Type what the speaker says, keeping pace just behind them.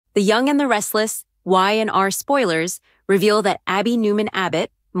The Young and the Restless, Y and R spoilers, reveal that Abby Newman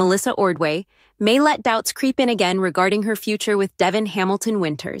Abbott, Melissa Ordway, may let doubts creep in again regarding her future with Devon Hamilton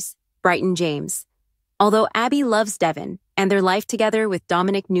Winters, Brighton James. Although Abby loves Devon and their life together with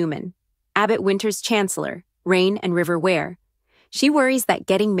Dominic Newman, Abbott Winters' Chancellor, Rain and River Ware, she worries that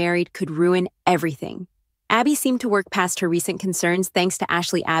getting married could ruin everything. Abby seemed to work past her recent concerns thanks to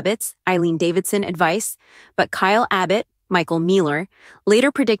Ashley Abbott's, Eileen Davidson advice, but Kyle Abbott, Michael Mealer,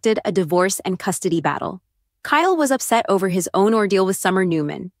 later predicted a divorce and custody battle. Kyle was upset over his own ordeal with Summer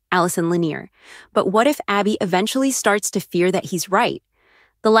Newman, Allison Lanier, but what if Abby eventually starts to fear that he's right?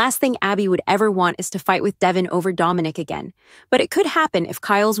 The last thing Abby would ever want is to fight with Devon over Dominic again, but it could happen if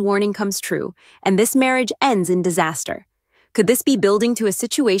Kyle's warning comes true and this marriage ends in disaster. Could this be building to a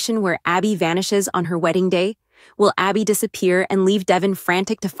situation where Abby vanishes on her wedding day? Will Abby disappear and leave Devon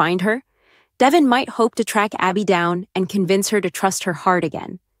frantic to find her? Devon might hope to track Abby down and convince her to trust her heart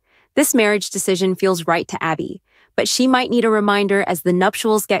again. This marriage decision feels right to Abby, but she might need a reminder as the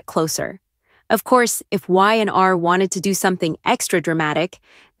nuptials get closer. Of course, if Y and R wanted to do something extra dramatic,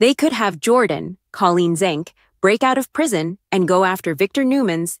 they could have Jordan, Colleen Zank, break out of prison and go after Victor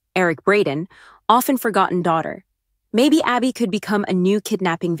Newman's, Eric Braden, often forgotten daughter. Maybe Abby could become a new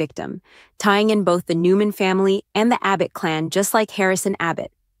kidnapping victim, tying in both the Newman family and the Abbott clan just like Harrison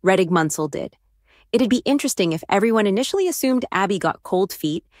Abbott, Reddig Munsell did. It'd be interesting if everyone initially assumed Abby got cold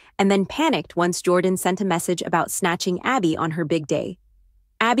feet and then panicked once Jordan sent a message about snatching Abby on her big day.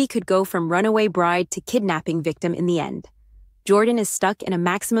 Abby could go from runaway bride to kidnapping victim in the end. Jordan is stuck in a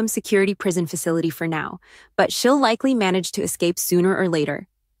maximum security prison facility for now, but she'll likely manage to escape sooner or later.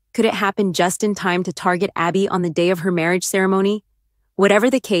 Could it happen just in time to target Abby on the day of her marriage ceremony? Whatever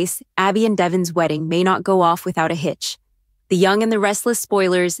the case, Abby and Devon's wedding may not go off without a hitch. The Young and the Restless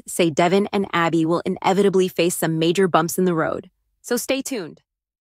spoilers say Devon and Abby will inevitably face some major bumps in the road. So stay tuned.